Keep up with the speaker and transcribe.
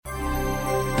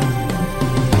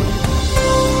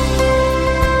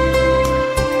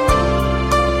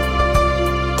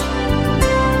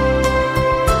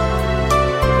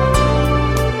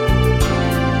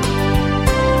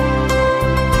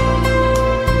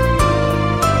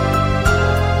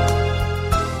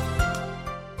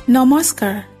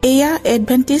নমস্কাৰ, এয়া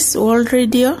Adventist world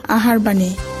radio'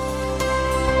 আহাৰবাণী।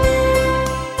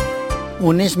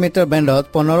 19 metre বেণ্ডত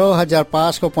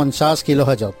 15,550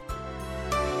 কিলোহাৰ্টজত।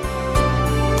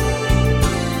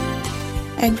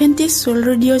 Adventist world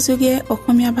radio' যোগে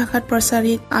অসমীয়া ভাষাত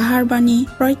প্ৰচাৰিত আহাৰবাণী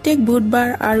প্ৰত্যেক বুধবাৰ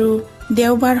আৰু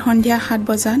দেওবাৰ সন্ধিয়া 7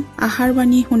 বজাত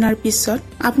আহাৰবাণী শুনাৰ পিছত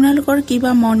আপোনালোকৰ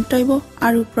কিবা মন্তব্য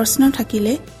আৰু প্ৰশ্ন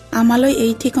থাকিলে আমালৈ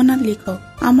এই ঠিকনাত লিখক।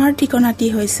 আমাৰ ঠিকনাটি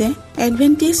হৈছে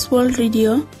Adventist world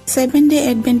radio', 7th Day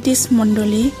Adventist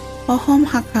মণ্ডলী, অসম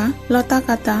শাখা,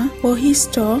 লতাকাটা,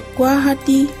 বশিষ্ঠ,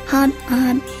 গুৱাহাটী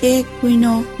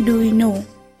 781029।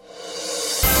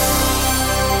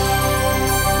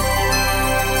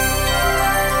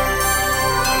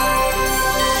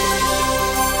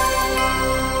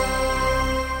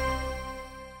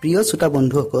 প্ৰিয় শ্ৰোতা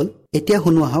বন্ধুসকল, এতিয়া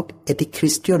শুনো আহক এটি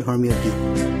খ্ৰীষ্টীয় ধৰ্মীয় গীত।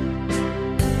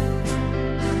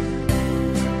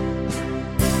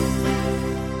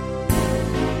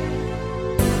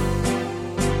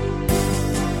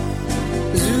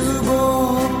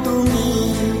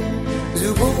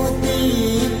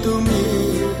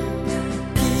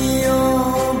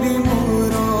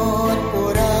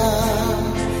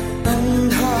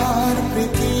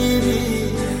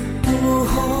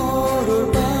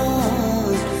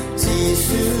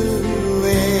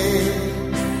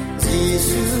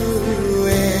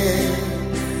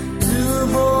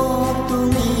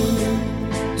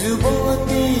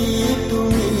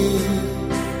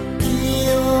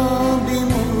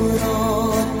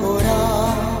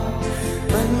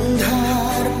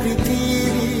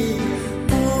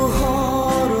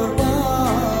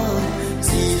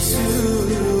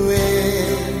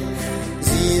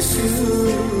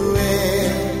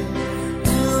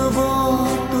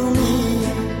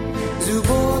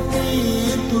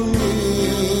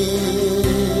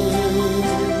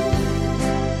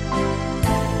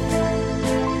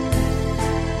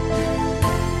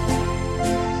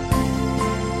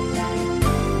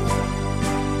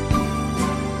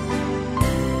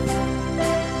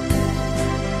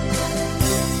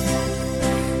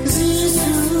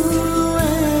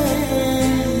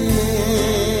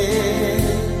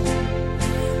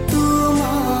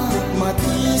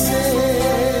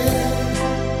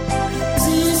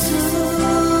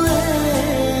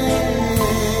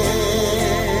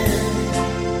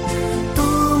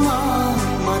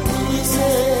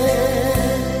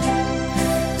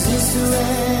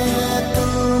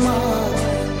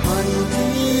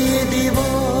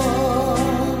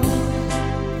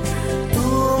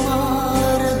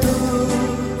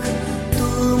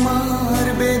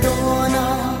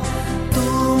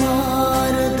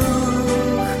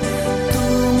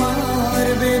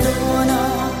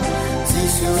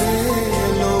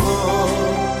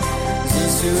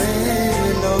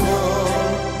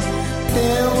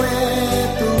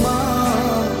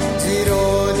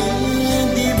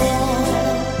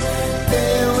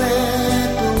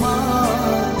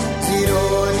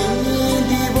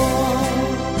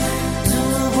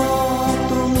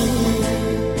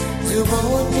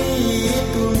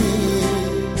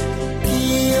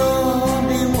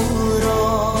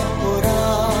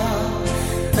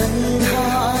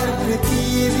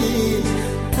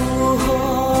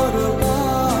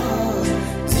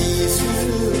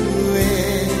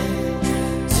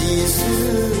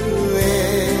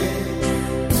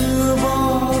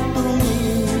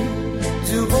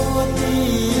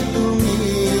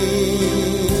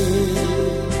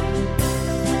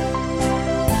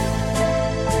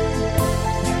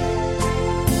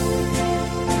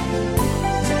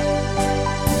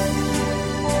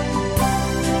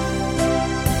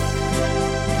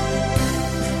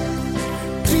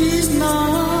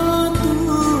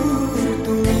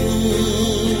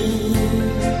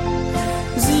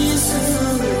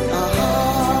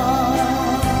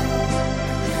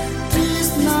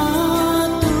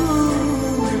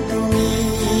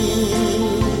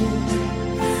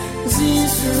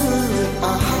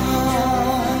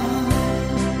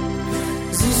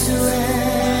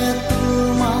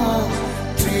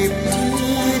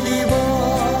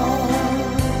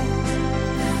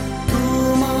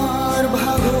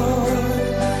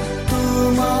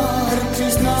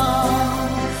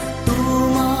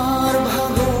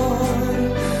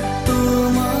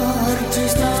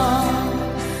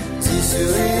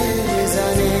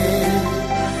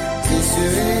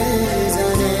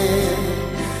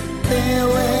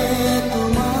 Tewe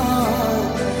tuma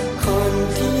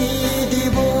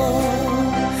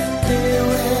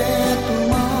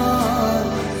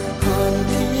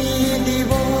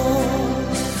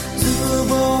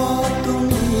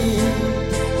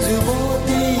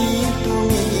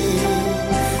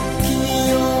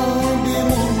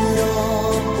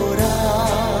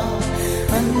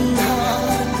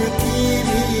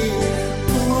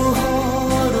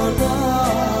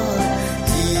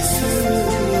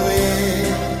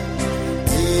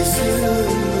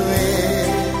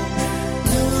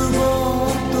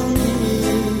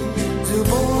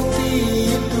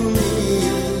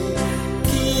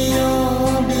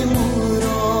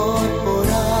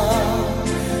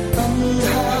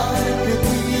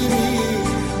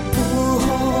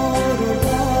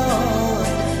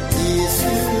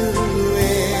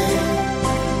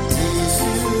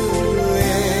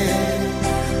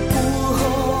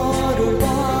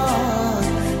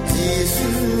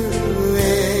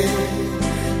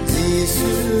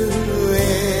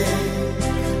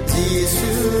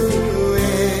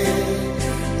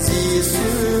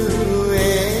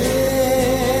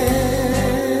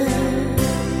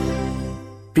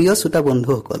প্ৰিয় শ্ৰোতা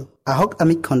বন্ধুসকল, আহক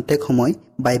আমি খন্তেক সময়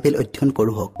বাইবেল অধ্যয়ন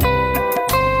কৰোঁ হওক।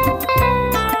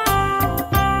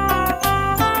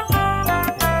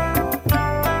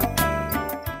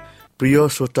 প্ৰিয়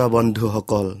শ্ৰোতা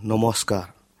বন্ধুসকল, নমস্কাৰ।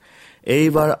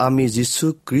 এইবাৰ আমি যীশু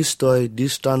খ্ৰীষ্টই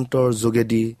দৃষ্টান্তৰ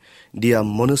যোগেদি দিয়া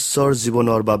মনুষ্যৰ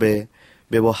জীৱনৰ বাবে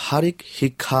ব্যৱহাৰিক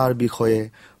শিক্ষাৰ বিষয়ে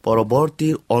পৰৱৰ্তী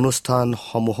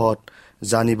অনুষ্ঠানসমূহত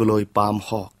জানিবলৈ পাম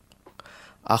হওক।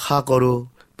 আশা কৰোঁ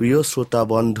প্ৰিয় শ্ৰোতা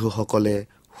বন্ধুসকলে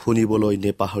শুনিবলৈ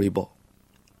নেপাহৰিব।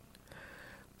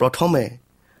 প্ৰথমে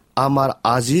আমাৰ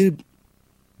আজিৰ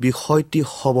বিষয়টি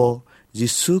হ'ব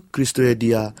যীশু খ্ৰীষ্টই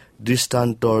দিয়া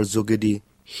দৃষ্টান্তৰ যোগেদি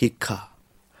শিক্ষা।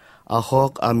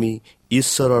 আহক আমি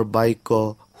ঈশ্বৰৰ বাক্য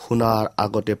শুনাৰ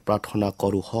আগতে প্ৰাৰ্থনা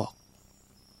কৰোঁ হওক।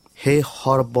 হে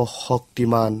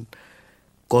সৰ্বশক্তিমান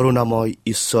কৰুণাময়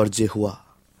ঈশ্বৰ জেহুৱা,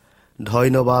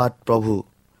 ধন্যবাদ প্ৰভু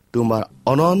তোমাৰ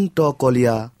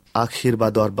অনন্তকলীয়া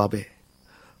আশীৰ্বাদৰ বাবে।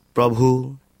 প্ৰভু,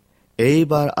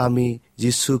 এইবাৰ আমি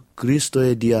যীশু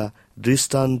খ্ৰীষ্টই দিয়া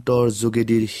দৃষ্টান্তৰ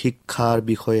যোগেদিৰ শিক্ষাৰ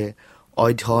বিষয়ে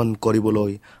অধ্যয়ন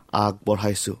কৰিবলৈ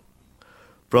আগবঢ়াইছোঁ।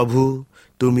 প্ৰভু,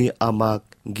 তুমি আমাক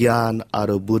জ্ঞান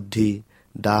আৰু বুদ্ধি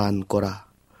দান কৰা।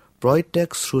 প্ৰত্যেক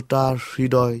শ্ৰোতাৰ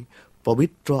হৃদয়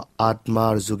পবিত্ৰ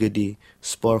আত্মাৰ যোগেদি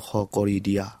স্পৰ্শ কৰি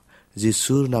দিয়া।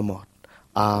 যীশুৰ নামত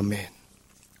আমেন।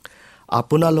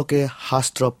 আপোনালোকে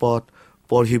শাস্ত্ৰপদ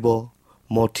পঢ়িব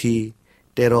মঠি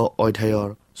 13 অধ্যায়ৰ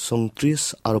 34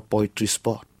 আৰু 35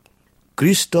 পদ।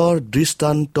 খ্ৰীষ্টৰ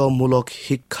দৃষ্টান্তমূলক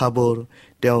শিক্ষাবোৰ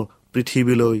তেওঁ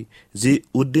পৃথিৱীলৈ যি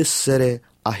উদ্দেশ্যেৰে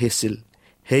আহিছিল,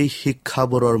 সেই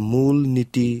শিক্ষাবোৰৰ মূল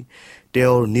নীতি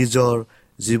তেওঁৰ নিজৰ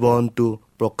জীৱনটো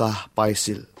প্ৰকাশ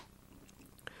পাইছিল।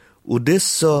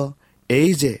 উদ্দেশ্য এই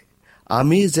যে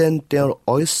আমি যেন তেওঁৰ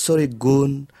ঐশ্বৰিক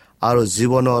গুণ আৰু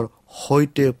জীৱনৰ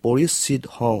সৈতে পৰিচিত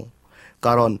হওঁ,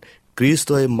 কাৰণ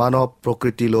খ্ৰীষ্টই মানৱ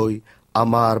প্ৰকৃতিলৈ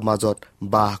আমাৰ মাজত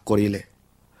বাস কৰিলে।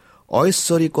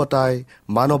 ঐশ্বৰিকতাই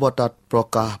মানৱতাত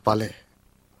প্ৰকাশ পালে।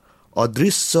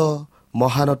 অদৃশ্য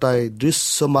মহানতাই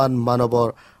দৃশ্যমান মানৱৰ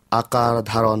আকাৰ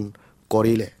ধাৰণ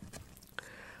কৰিলে।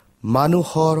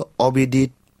 মানুহৰ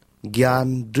অবিদিত জ্ঞান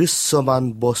দৃশ্যমান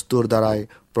বস্তুৰ দ্বাৰাই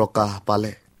প্ৰকাশ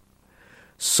পালে।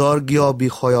 স্বৰ্গীয়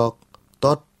বিষয়ক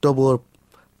তত্ত্ববোৰ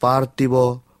পাৰ্থিৱ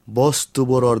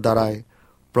বস্তুবোৰৰ দ্বাৰাই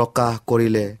প্ৰকাশ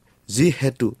কৰিলে,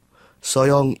 যিহেতু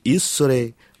স্বয়ং ঈশ্বৰে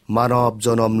মানৱ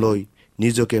জনম লৈ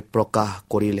নিজকে প্ৰকাশ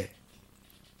কৰিলে।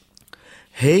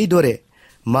 সেইদৰে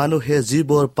মানুহে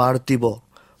যিবোৰ পাৰ্থিৱ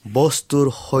বস্তুৰ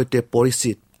সৈতে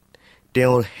পৰিচিত,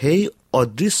 তেওঁৰ সেই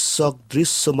অদৃশ্য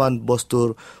দৃশ্যমান বস্তুৰ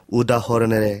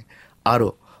উদাহৰণেৰে আৰু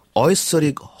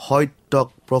ঐশ্বৰিক সত্যক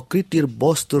প্ৰকৃতিৰ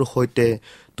বস্তুৰ সৈতে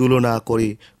তুলনা কৰি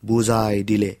বুজাই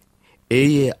দিলে।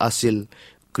 এইয়ে আছিল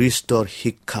খ্ৰীষ্টৰ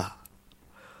শিক্ষা।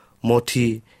 মঠি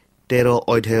 13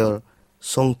 অধ্যায়ৰ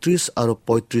 34 আৰু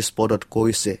 35 পদত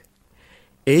কৈছে,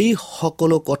 এই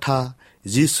সকলো কথা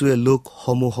যীশুৱে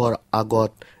লোকসমূহৰ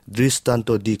আগত দৃষ্টান্ত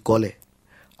দি ক'লে,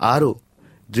 আৰু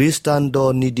দৃষ্টান্ত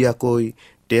নিদিয়াকৈ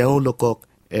তেওঁলোকক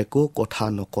একো কথা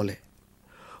নক'লে।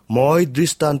 মই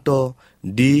দৃষ্টান্ত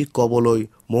দি ক'বলৈ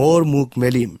মোৰ মুখ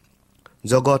মেলিম।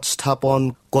 জগত স্থাপন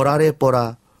কৰাৰে পৰা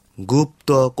গুপ্ত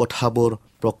কথাবোৰ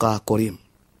প্ৰকাশ কৰিম।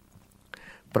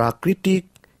 প্ৰাকৃতিক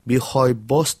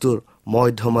বিষয়বস্তুৰ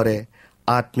মাধ্যমেৰে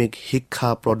আত্মিক শিক্ষা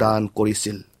প্ৰদান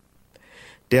কৰিছিল।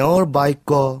 তেওঁৰ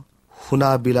বাক্য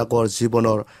শুনাবিলাকৰ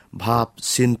জীৱনৰ ভাৱ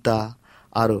চিন্তা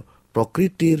আৰু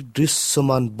প্ৰকৃতিৰ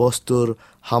দৃশ্যমান বস্তুৰ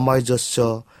সামঞ্জস্য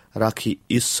ৰাখি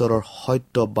ঈশ্বৰৰ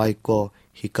সত্য বাক্য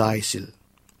শিকাইছিল।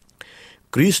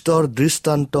 খ্ৰীষ্টৰ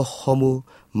দৃষ্টান্তসমূহ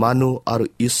মানুহ আৰু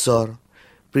ঈশ্বৰ,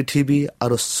 পৃথিৱী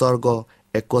আৰু স্বৰ্গ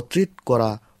একত্ৰিত কৰা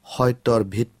সত্যৰ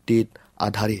ভিত্তিত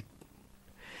আধাৰিত।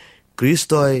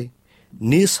 খ্ৰীষ্টই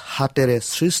নিজ হাতেৰে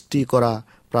সৃষ্টি কৰা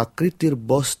প্ৰাকৃতিৰ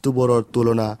বস্তুবোৰৰ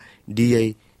তুলনা দিয়েই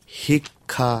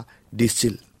শিক্ষা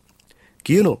দিছিল,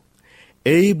 কিয়নো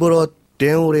এইবোৰত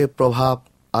তেওঁৰে প্ৰভাৱ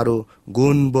আৰু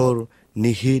গুণবোৰ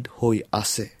নিহিত হৈ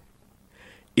আছে।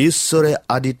 ঈশ্বৰে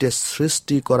আদিতে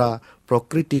সৃষ্টি কৰা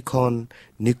প্ৰকৃতিখন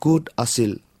নিখুঁত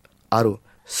আছিল আৰু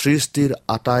সৃষ্টিৰ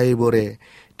আটাইবোৰে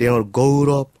তেওঁৰ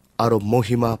গৌৰৱ আৰু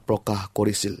মহিমা প্ৰকাশ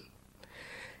কৰিছিল।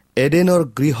 এডেনৰ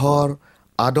গৃহৰ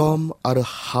আদম আৰু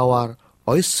হাৱাৰ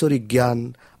ঐশ্বৰিক জ্ঞান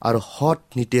আৰু সৎ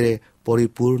নীতিৰে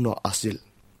পৰিপূৰ্ণ আছিল।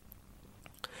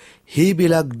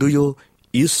 সেইবিলাক দুয়ো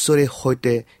ঈশ্বৰে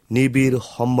সৈতে নিবিড়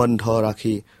সম্বন্ধ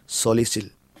ৰাখি চলিছিল।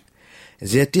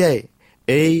 যেতিয়াই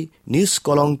এই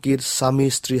নিষ্কলংকিত স্বামী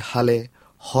স্ত্ৰীহালে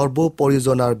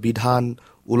সৰ্বপ্ৰয়োজনাৰ বিধান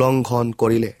উলংঘন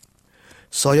কৰিলে,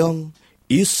 স্বয়ং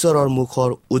ঈশ্বৰৰ মুখৰ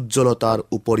উজ্জ্বলতাৰ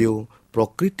উপৰিও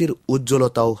প্ৰকৃতিৰ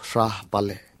উজ্জ্বলতাও হ্ৰাস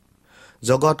পালে।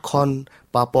 জগতখন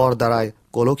পাপৰ দ্বাৰাই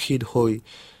কলুষিত হৈ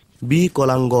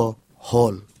বিকলাংগ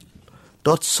হ'ল।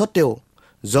 তৎসত্বেও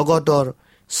জগতৰ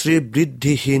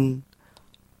শ্ৰীবৃদ্ধিহীন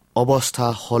অৱস্থা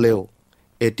হ'লেও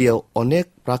এতিয়াও অনেক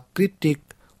প্ৰাকৃতিক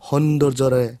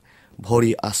সৌন্দৰ্যৰে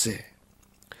ভৰি আছে।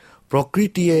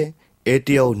 প্ৰকৃতিয়ে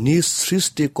এতিয়াও নিজ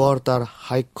সৃষ্টিকৰ্তাৰ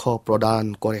সাক্ষ্য প্ৰদান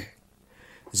কৰে,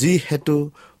 যিহেতু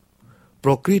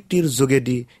প্ৰকৃতিৰ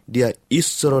যোগেদি দিয়া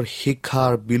ঈশ্বৰৰ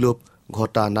শিক্ষাৰ বিলোপ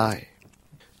ঘটা নাই।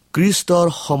 খ্ৰীষ্টৰ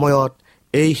সময়ত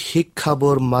এই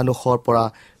শিক্ষাবোৰ মানুহৰ পৰা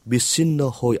বিচ্ছিন্ন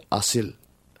হৈ আছিল।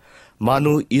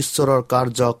 মানুহ ঈশ্বৰৰ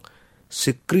কাৰ্যক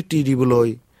স্বীকৃতি দিবলৈ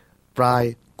প্ৰায়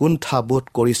কুণ্ঠাবোধ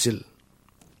কৰিছিল।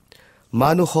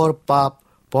 মানুহৰ পাপ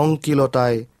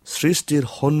পংকিলতাই সৃষ্টিৰ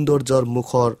সৌন্দৰ্যৰ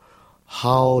মুখৰ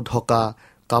হাও ঢকা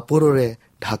কাপোৰেৰে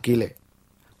ঢাকিলে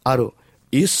আৰু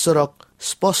ঈশ্বৰক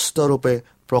স্পষ্টৰূপে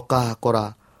প্ৰকাশ কৰা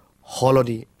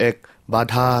সলনি এক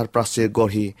বাধাৰ প্ৰাচীৰ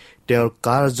গঢ়ি তেওঁৰ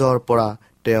কাৰ্যৰ পৰা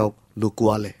তেওঁক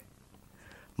লুকুৱালে।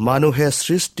 মানুহে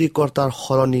সৃষ্টিকৰ্তাৰ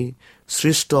সলনি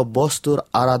সৃষ্ট বস্তুৰ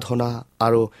আৰাধনা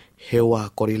আৰু সেৱা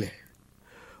কৰিলে।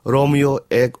 ৰোমিও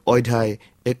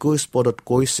 1:21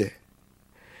 কৈছে,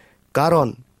 কাৰণ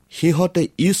সিহঁতে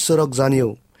ঈশ্বৰক জানিও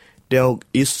তেওঁক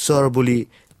ঈশ্বৰ বুলি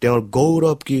তেওঁৰ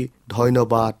গৌৰৱ কি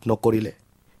ধন্যবাদ নকৰিলে,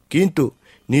 কিন্তু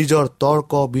নিজৰ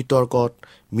তৰ্ক বিতৰ্কত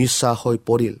মিছা হৈ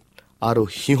পৰিল আৰু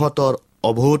সিহঁতৰ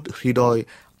অবোধ হৃদয়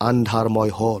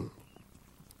আন্ধাৰময় হ'ল।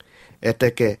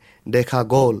 এতেকে দেখা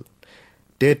গ'ল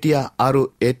তেতিয়া আৰু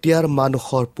এতিয়াৰ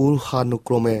মানুহৰ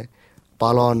পুৰুষানুক্ৰমে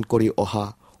পালন কৰি অহা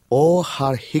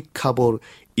অসাৰ শিক্ষাবোৰ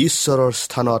ঈশ্বৰৰ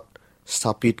স্থানত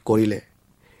স্থাপিত কৰিলে।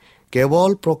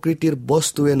 কেৱল প্ৰকৃতিৰ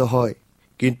বস্তুৱে নহয়,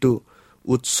 কিন্তু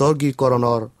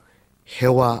উৎসৰ্গীকৰণৰ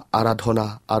সেৱা আৰাধনা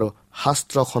আৰু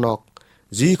শাস্ত্ৰখনক,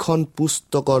 যিখন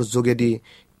পুস্তকৰ যোগেদি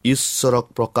ঈশ্বৰক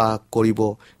প্ৰকাশ কৰিব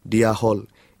দিয়া হ'ল,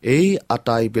 এই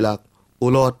আটাইবিলাক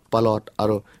ওলট পালট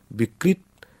আৰু বিকৃত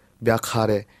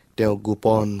ব্যাখ্যাৰে তেওঁ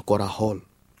গোপন কৰা হ'ল।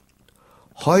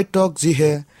 সত্যক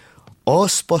যিহে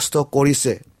অস্পষ্ট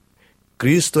কৰিছে,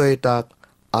 খ্ৰীষ্টই তাক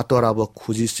আঁতৰাব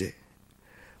খুজিছে।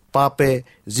 পাপে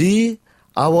যি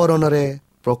আৱৰণেৰে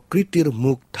প্ৰকৃতিৰ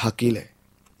মুখ ঢাকিলে,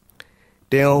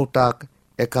 তেওঁ তাক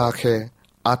একাষে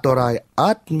আঁতৰাই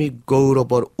আত্মিক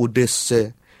গৌৰৱৰ উদ্দেশ্যে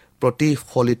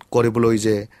প্ৰতিফলিত কৰিবলৈ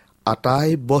যে আটাই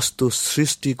বস্তু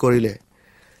সৃষ্টি কৰিলে,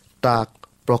 তাক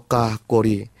প্ৰকাশ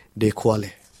কৰি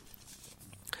দেখুৱালে।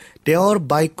 তেওঁৰ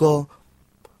বাক্য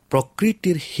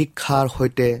প্ৰকৃতিৰ শিক্ষাৰ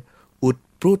সৈতে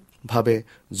ওতপ্ৰোতভাৱে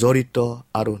জড়িত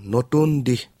আৰু নতুন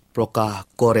দিশ প্ৰকাশ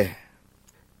কৰে।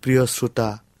 প্ৰিয় শ্ৰোতা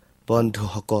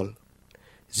বন্ধুসকল,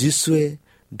 যীশুৱে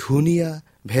ধুনীয়া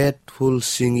ভেট ফুল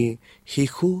ছিঙি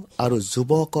শিশু আৰু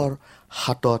যুৱকৰ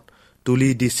হাতত তুলি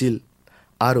দিছিল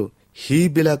আৰু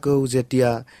সেইবিলাকেও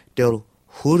যেতিয়া তেওঁৰ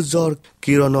সূৰ্যৰ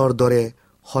কিৰণৰ দৰে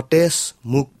সতেজ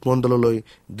মুখমণ্ডললৈ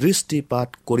দৃষ্টিপাত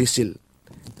কৰিছিল,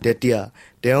 তেতিয়া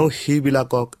তেওঁ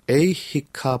সেইবিলাকক এই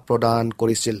শিক্ষা প্ৰদান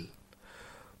কৰিছিল: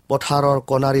 পথাৰৰ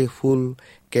কণাৰী ফুল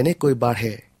কেনেকৈ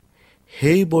বাঢ়ে,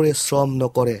 সেইবোৰে শ্ৰম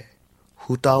নকৰে,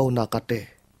 সূতাও নাকাটে,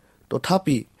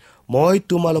 তথাপি মই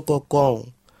তোমালোকক কওঁ,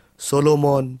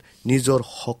 চলোমন নিজৰ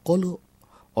সকলো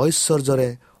ঐশ্বৰ্যৰে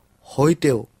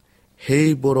সৈতেও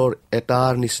সেইবোৰৰ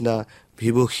এটাৰ নিচিনা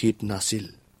বিভূষিত নাছিল।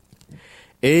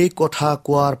 এই কথা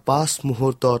কোৱাৰ পাছ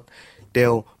মুহূৰ্তত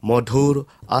তেওঁ মধুৰ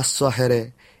আশ্বাসেৰে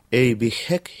এই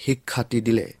বিশেষ শিক্ষাটি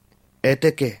দিলে: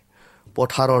 এতেকে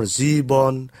পথাৰৰ যি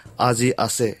বন আজি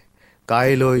আছে,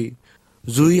 কাইলৈ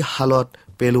জুই শালত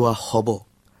পেলোৱা হ'ব।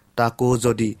 তাকো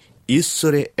যদি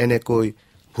ঈশ্বৰে এনেকৈ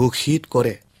ভূষিত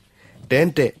কৰে,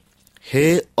 তেন্তে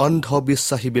সেই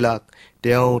অন্ধবিশ্বাসীবিলাক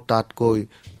তেওঁ তাতকৈ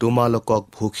তোমালোকক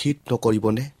ভূষিত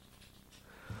নকৰিবনে?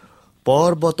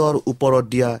 পৰ্বতৰ ওপৰত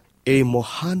দিয়া এই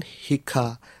মহান শিক্ষা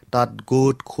তাত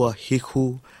গোট খোৱা শিশু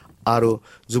আৰু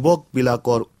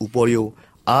যুৱকবিলাকৰ উপৰিও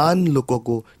আন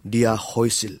লোককো দিয়া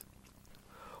হৈছিল।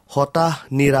 হতাশ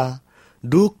নিৰা,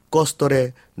 দুখ কষ্টৰে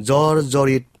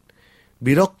জৰ্জৰিত,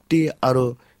 বিৰক্তি আৰু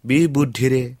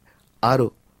বিবুদ্ধিৰে আৰু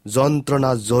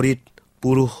যন্ত্ৰণা জড়িত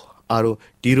পুৰুষ আৰু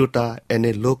তিৰোতা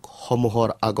এনে লোকসমূহৰ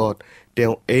আগত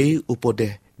তেওঁ এই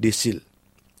উপদেশ দিছিল।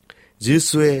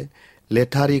 যীশুৱে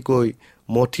লেঠাৰিকৈ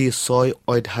মঠি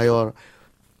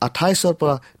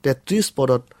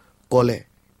 6:28-33 ক'লে,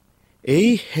 এই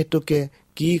হেতুকে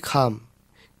কি খাম,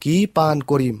 কি পান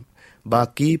কৰিম বা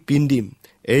কি পিন্ধিম,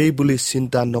 এই বুলি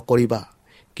চিন্তা নকৰিবা,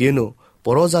 কিয়নো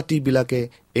পৰজাতিবিলাকে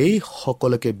এই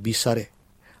সকলোকে বিচাৰে,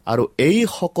 আৰু এই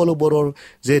সকলোবোৰৰ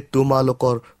যে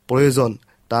তোমালোকৰ প্ৰয়োজন,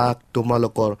 তাক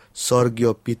তোমালোকৰ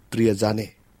স্বৰ্গীয় পিতৃয়ে জানে।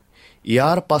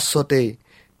 ইয়াৰ পাছতেই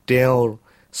তেওঁৰ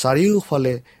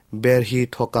চাৰিওফালে বেঢ়ি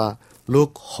থকা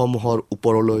লোকসমূহৰ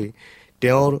ওপৰলৈ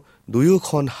তেওঁৰ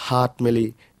দুয়োখন হাত মেলি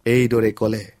এইদৰে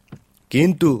ক'লে,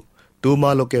 কিন্তু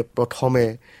তোমালোকে প্ৰথমে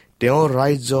তেওঁৰ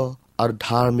ৰাজ্য আৰু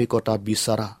ধাৰ্মিকতা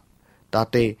বিচাৰা,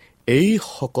 তাতে এই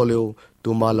সকলেও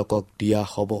তোমালোকক দিয়া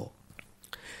হ'ব।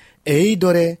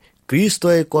 এইদৰে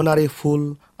খ্ৰীষ্টই কণাৰী ফুল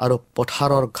আৰু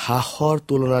পথাৰৰ ঘাঁহৰ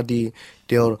তুলনা দি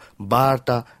তেওঁৰ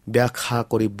বাৰ্তা ব্যাখ্যা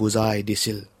কৰি বুজাই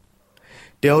দিছিল।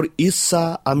 তেওঁৰ ইচ্ছা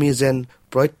আমি যেন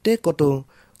প্ৰত্যেকটো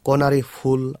কণাৰী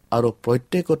ফুল আৰু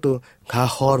প্ৰত্যেকটো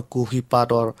ঘাঁহৰ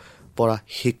কুঁহিপাতৰ পৰা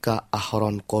শিক্ষা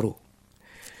আহৰণ কৰোঁ।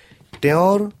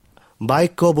 তেওঁৰ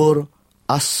বাক্যবোৰ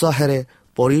আশ্বাসেৰে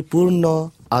পৰিপূৰ্ণ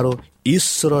আৰু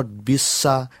ঈশ্বৰত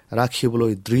বিশ্বাস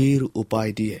ৰাখিবলৈ দৃঢ়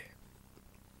উপায় দিয়ে।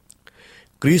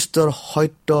 খ্ৰীষ্টৰ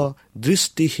সত্য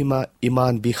দৃষ্টিসীমা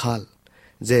ইমান বিশাল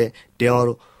যে তেওঁৰ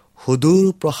সুদূৰ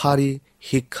প্ৰসাৰী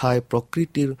শিক্ষাই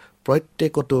প্ৰকৃতিৰ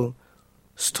প্ৰত্যেকটো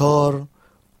স্তৰ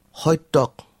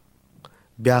সত্যক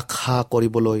ব্যাখ্যা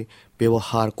কৰিবলৈ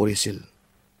ব্যৱহাৰ কৰিছিল।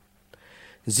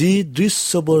 যি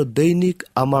দৃশ্যবোৰ দৈনিক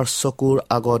আমাৰ চকুৰ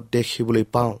আগত দেখিবলৈ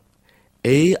পাওঁ,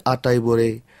 এই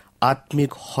আটাইবোৰেই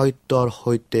আত্মিক সত্যৰ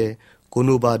সৈতে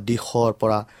কোনোবা দিশৰ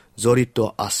পৰা জড়িত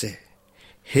আছে।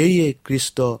 সেয়ে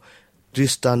খ্ৰীষ্ট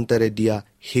দৃষ্টান্তেৰে দিয়া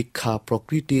শিক্ষা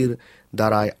প্ৰকৃতিৰ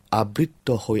দ্বাৰাই আবৃত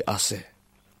হৈ আছে।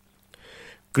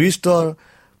 খ্ৰীষ্টৰ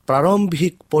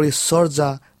প্ৰাৰম্ভিক পৰিচৰ্যা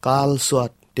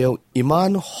কালছোৱাত তেওঁ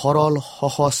ইমান সৰল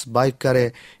সহজ বাক্যৰে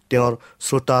তেওঁৰ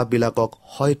শ্ৰোতাবিলাকক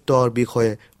সত্যৰ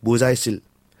বিষয়ে বুজাইছিল,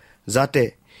 যাতে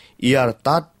ইয়াৰ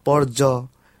তাৎপৰ্য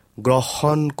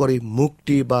গ্ৰহণ কৰি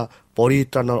মুক্তি বা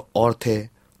পৰিত্ৰাণৰ অৰ্থে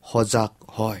সজাগ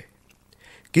হয়।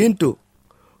 কিন্তু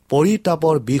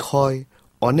পৰিতাপৰ বিষয়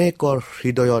অনেকৰ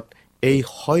হৃদয়ত এই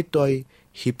সত্যই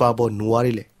শিপাব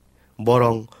নোৱাৰিলে,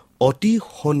 বৰং অতি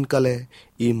সোনকালে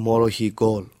ই মৰহি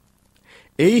গ'ল।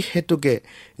 এই হেতুকে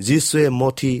যীশুৱে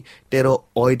মথি 13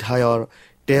 অধ্যায়ৰ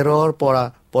 13 পৰা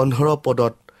 15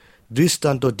 পদত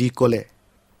দৃষ্টান্ত দি ক'লে,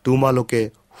 তোমালোকে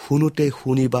শুনোতে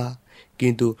শুনিবা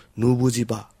কিন্তু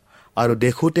নুবুজিবা, আৰু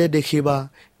দেখোতে দেখিবা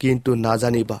কিন্তু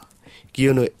নাজানিবা।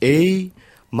 কিয়নো এই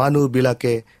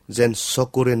মানুহবিলাকে যেন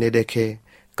চকুৰে নেদেখে,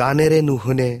 কাণেৰে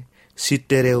নুশুনে,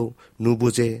 চিত্তেৰেও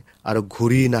নুবুজে আৰু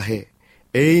ঘূৰি নাহে।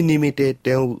 এই নিমিত্তে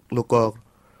তেওঁলোকৰ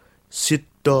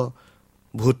চিত্ত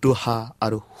ভুতুহা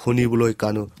আৰু শুনিবলৈ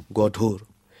কাণো গধুৰ,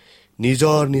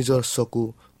 নিজৰ নিজৰ চকু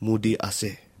মুদি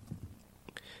আছে।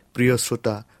 প্ৰিয়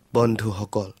শ্ৰোতা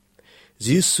বন্ধুসকল,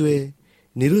 যীশুৱে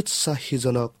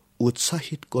নিৰুৎসাহীজনক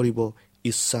উৎসাহিত কৰিব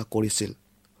ইচ্ছা কৰিছিল।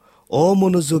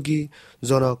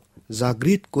 অমনোযোগীজনক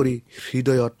জাগৃত কৰি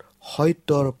হৃদয়ত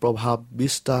সত্যৰ প্ৰভাৱ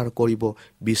বিস্তাৰ কৰিব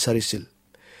বিচাৰিছিল।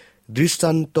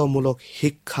 দৃষ্টান্তমূলক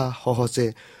শিক্ষা সহজে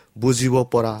বুজিব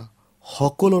পৰা,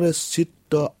 সকলোৰে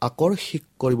চিত্ত আকৰ্ষিত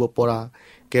কৰিব পৰা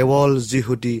কেৱল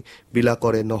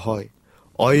যিহুদীবিলাকৰে নহয়,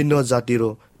 অন্য জাতিৰো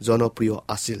জনপ্ৰিয়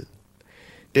আছিল।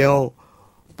 তেওঁ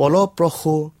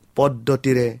ফলপ্ৰসূ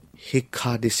পদ্ধতিৰে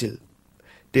শিক্ষা দিছিল।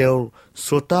 তেওঁৰ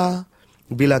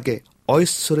শ্ৰোতাবিলাকে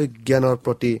ঐশ্বৰিক জ্ঞানৰ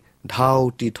প্ৰতি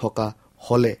ধাউতি থকা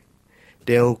হ'লে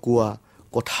তেওঁ কোৱা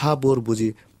কথাবোৰ বুজি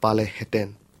পালেহেঁতেন,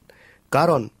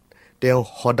 কাৰণ তেওঁ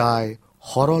সদায়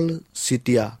সৰল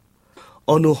চিতীয়া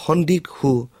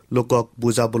অনুসন্ধিৎসু লোকক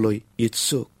বুজাবলৈ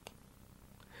ইচ্ছুক।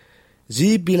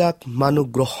 যিবিলাক মানুহ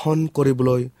গ্ৰহণ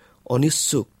কৰিবলৈ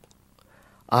অনিচ্ছুক,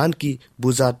 আনকি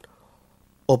বুজাত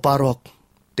অপাৰক,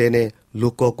 তেনে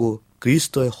লোককো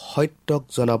খ্ৰীষ্টই সত্যক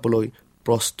জনাবলৈ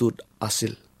প্ৰস্তুত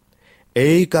আছিল।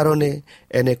 এই কাৰণে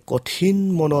এনে কঠিন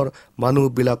মনৰ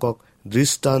মানুহবিলাকক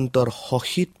দৃষ্টান্তৰ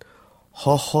সহিত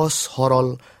সহজ সৰল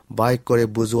বাক্যৰে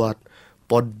বুজোৱাত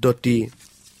পদ্ধতি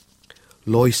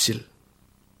লৈছিল।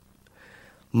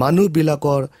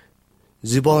 মানুহবিলাকৰ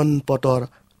জীৱন পথৰ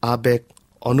আবেগ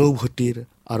অনুভূতিৰ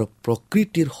আৰু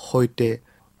প্ৰকৃতিৰ সৈতে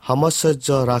সামঞ্জস্য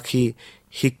ৰাখি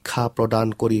শিক্ষা প্ৰদান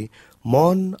কৰি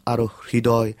মন আৰু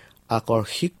হৃদয়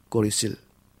আকৰ্ষিত কৰিছিল।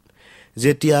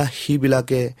 যেতিয়া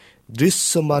সিবিলাকে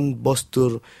দৃশ্যমান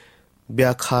বস্তুৰ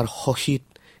ব্যাখ্যাৰ সহিত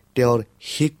তেওঁৰ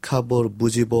শিক্ষাবোৰ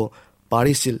বুজিব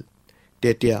পাৰিছিল,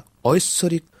 তেতিয়া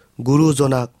ঐশ্বৰিক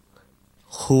গুৰুজনাক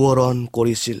সোঁৱৰণ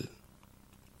কৰিছিল।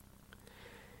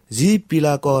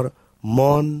 যিবিলাকৰ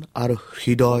মন আৰু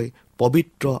হৃদয়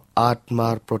পবিত্ৰ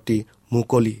আত্মাৰ প্ৰতি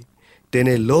মুকলি,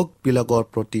 তেনে লোকবিলাকৰ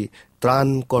প্ৰতি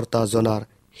ত্ৰাণকৰ্তাজনাৰ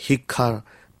শিক্ষাৰ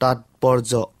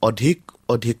তাৎপৰ্য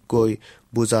অধিককৈ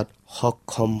বুজাত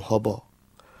সক্ষম হ'ব।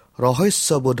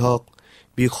 ৰহস্যবোধক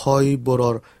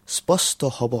বিষয়বোৰৰ স্পষ্ট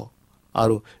হ'ব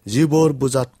আৰু যিবোৰ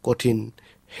বুজাত কঠিন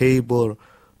সেইবোৰ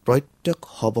প্ৰত্যক্ষ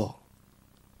হ'ব।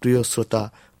 প্ৰিয় শ্ৰোতা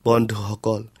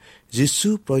বন্ধুসকল, যীশু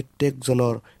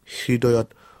প্ৰত্যেকজনৰ হৃদয়ত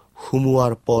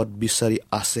সোমোৱাৰ পথ বিচাৰি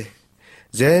আছে,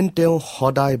 যেন তেওঁ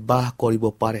সদায় বাস কৰিব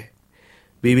পাৰে।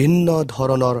 বিভিন্ন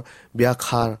ধৰণৰ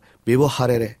ব্যাখ্যাৰ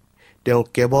ব্যৱহাৰেৰে তেওঁ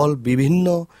কেৱল বিভিন্ন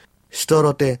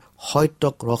স্তৰতে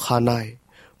সত্যক ৰখা নাই,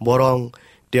 বৰং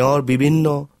তেওঁৰ বিভিন্ন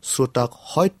শ্ৰোতাক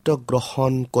সত্য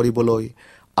গ্ৰহণ কৰিবলৈ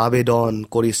আবেদন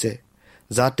কৰিছে,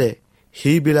 যাতে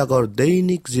সেইবিলাকৰ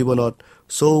দৈনিক জীৱনত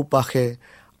চৌপাশে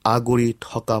আগুৰি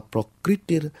থকা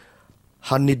প্ৰকৃতিৰ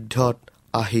সান্নিধ্যত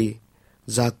আহি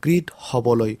জাগৃত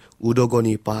হ'বলৈ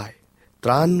উদগনি পায়।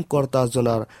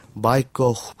 ত্ৰাণকৰ্তাজনাৰ বাক্য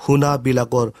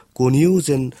শুনাবিলাকৰ কোনেও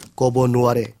যেন ক'ব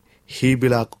নোৱাৰে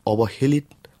সেইবিলাক অৱহেলিত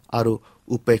আৰু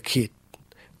উপেক্ষিত।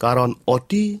 কাৰণ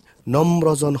অতি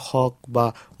নম্ৰজন হওক বা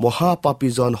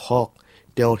মহাপাপীজন হওক,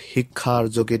 তেওঁৰ শিক্ষাৰ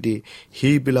যোগেদি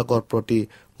সেইবিলাকৰ প্ৰতি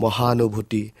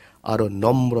মহানুভূতি আৰু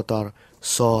নম্ৰতাৰ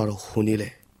স্বৰ শুনিলে।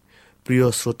 প্ৰিয়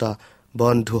শ্ৰোতা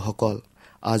বন্ধুসকল,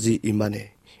 আজি ইমানে।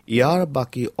 ইয়াৰ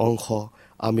বাকী অংশ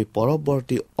আমি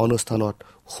পৰৱৰ্তী অনুষ্ঠানত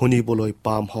শুনিবলৈ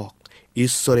পাম হওক।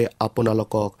 ঈশ্বৰে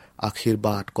আপোনালোকক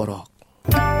আশীৰ্বাদ কৰক।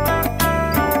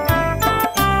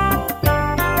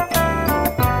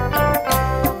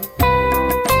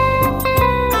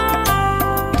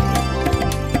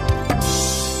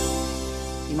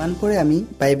 ইমানপৰে আমি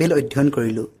বাইবেল অধ্যয়ন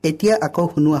কৰিলো। এতিয়া আকৌ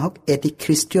শুনো আহক এটি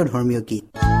খ্ৰীষ্টীয় ধৰ্মীয় গীত।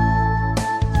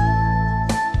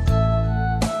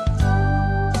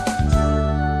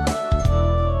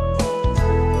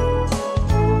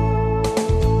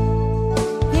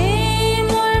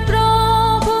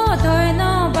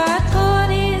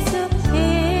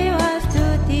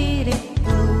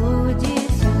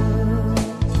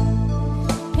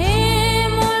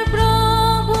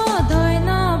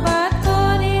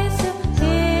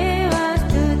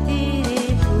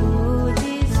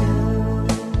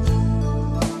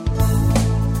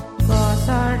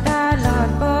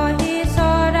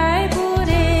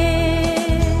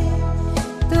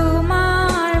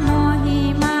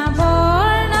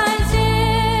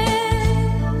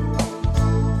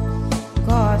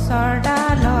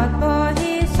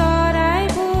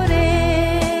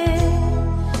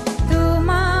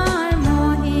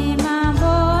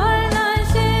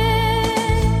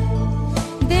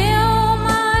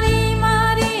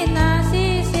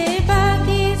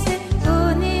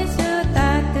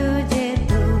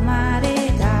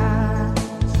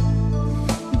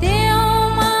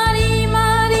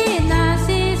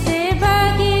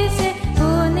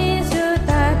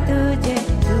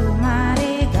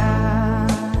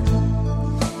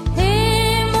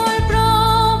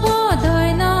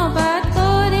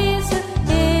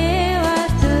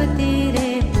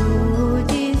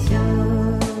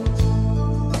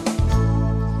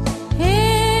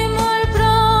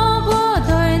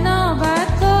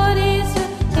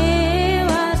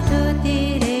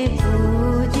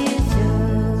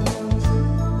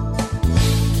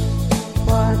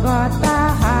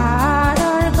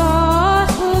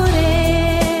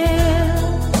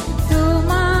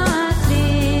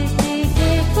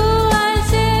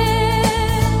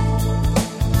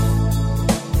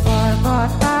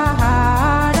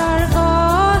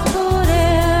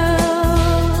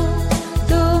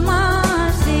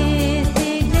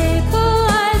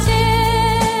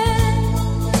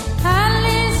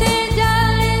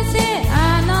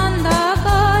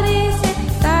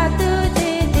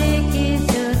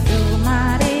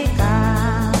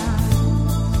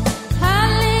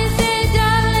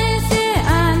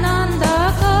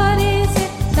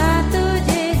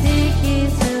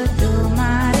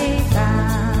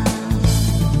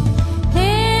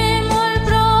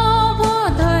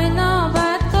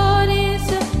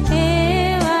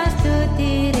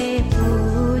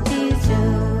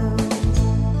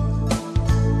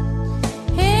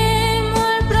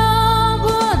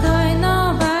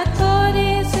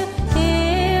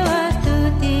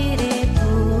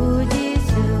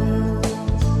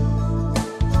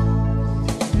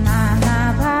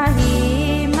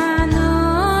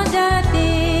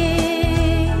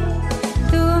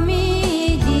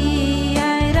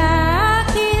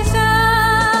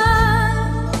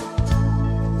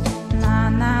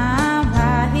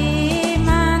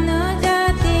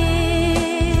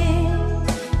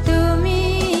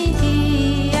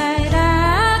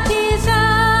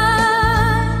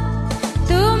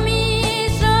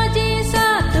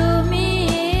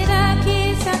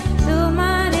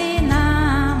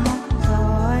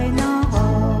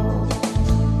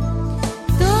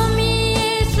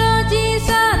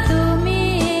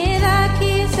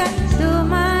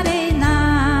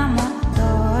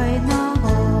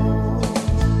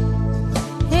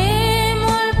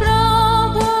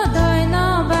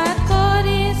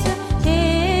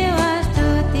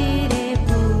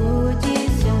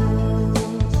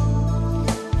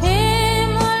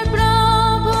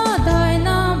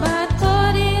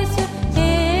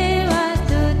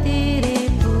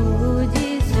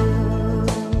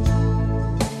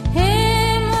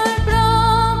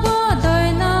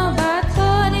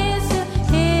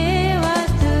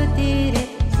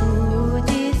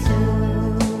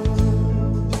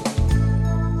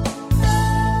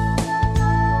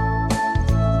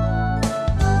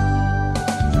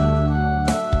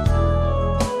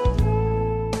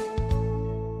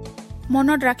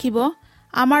 মনত ৰাখিব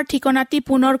আমাৰ ঠিকনাটি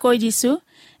পুনৰ কৈ দিছোঁ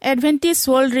Adventist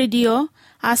world radio'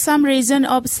 Assam region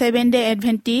of seven day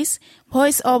Adventist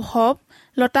voice of hop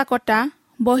লতাকটা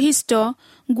বৈশিষ্ট্য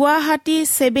গুৱাহাটী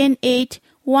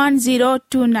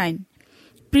 781029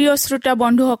 প্ৰিয় শ্ৰোতা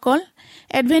বন্ধুসকল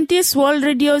এডভেণ্টিজ ৱৰ্ল্ড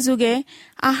ৰেডিঅ' যোগে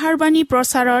আহাৰবাণী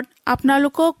প্ৰচাৰত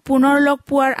আপোনালোকক পুনৰ লগ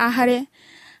পোৱাৰ আশাৰে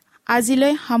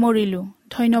আজিলৈ সামৰিলোঁ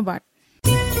ধন্যবাদ